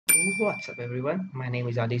What's up everyone, my name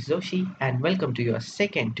is Adish Joshi and welcome to your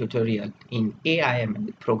second tutorial in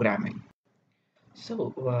A.I.M.L programming.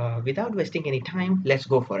 Without wasting any time, let's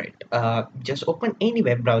go for it. Just open any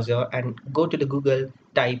web browser and go to the Google,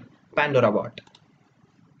 type pandorabot.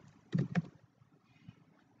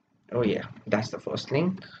 Oh yeah, that's the first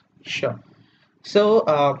link. Sure. So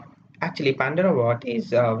actually pandorabot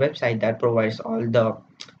is a website that provides all the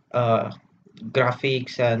uh,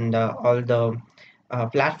 graphics and all the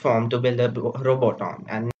platform to build a robot on.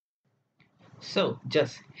 And so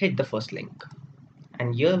just hit the first link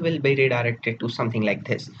and you will be redirected to something like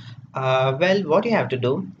this. Well, what you have to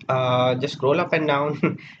do, just scroll up and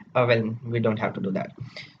down. Well, we don't have to do that.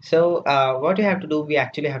 So what you have to do, we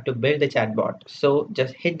actually have to build the chatbot. So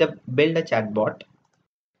just hit the build a chatbot.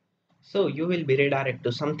 So you will be redirected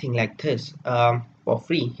to something like this. For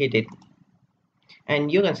free, hit it and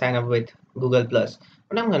you can sign up with Google Plus.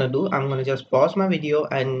 What I'm gonna do, I'm gonna just pause my video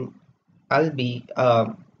and I'll be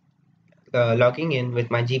logging in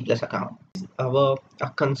with my G Plus account. Our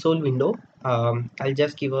console window. I'll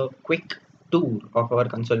just give a quick tour of our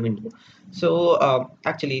console window. So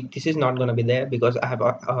actually this is not going to be there because I have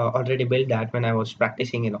already built that when I was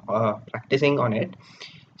practicing on it.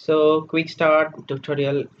 So quick start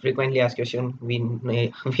tutorial, frequently asked question,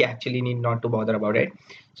 we actually need not to bother about it.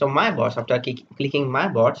 So my bots, after clicking my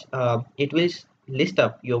bots, it will list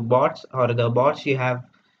up your bots or the bots you are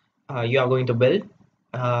going to build.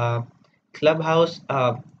 Clubhouse,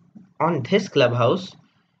 on this Clubhouse,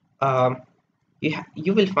 um,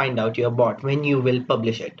 you will find out your bot when you will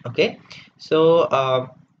publish it. Okay, so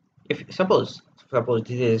if suppose this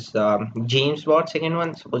is James bot, second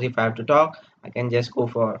one. Suppose if I have to talk, I can just go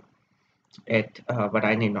for it, but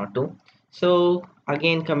I need not to. So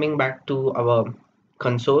again, coming back to our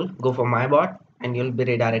console, go for my bot and you'll be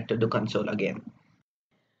redirected to console again.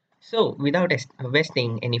 So without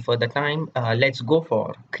wasting any further time, let's go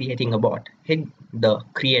for creating a bot. Hit the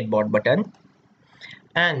create bot button,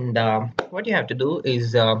 and what you have to do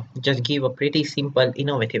is just give a pretty simple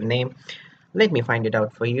innovative name. Let me find it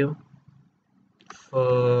out for you.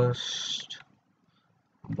 First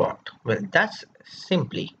bot. Well, that's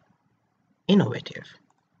simply innovative.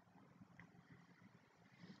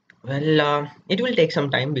 Well, it will take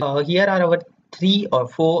some time. Here are our 3 or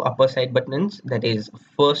 4 upper side buttons, that is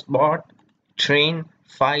first bot, train,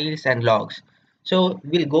 files and logs. So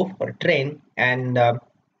we'll go for train, and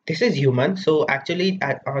this is human, so actually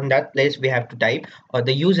on that place we have to type, or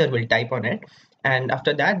the user will type on it, and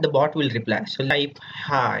after that the bot will reply. So type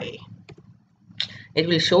hi, it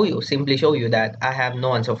will simply show you that I have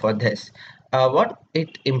no answer for this. What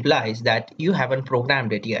it implies that you haven't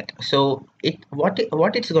programmed it yet. So what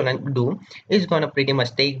it's gonna do is gonna pretty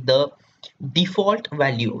much take the default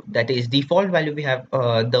value, that is default value we have,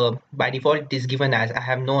 the by default it is given as I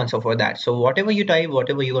have no answer for that. So whatever you type,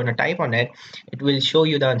 whatever you're gonna type on it, it will show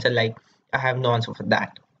you the answer like I have no answer for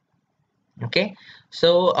that. Okay,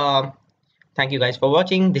 so thank you guys for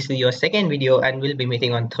watching. This is your second video and we'll be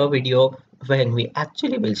meeting on third video when we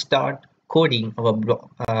actually will start coding our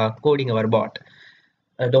bot.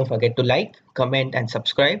 Don't forget to like, comment and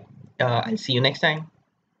subscribe. I'll see you next time.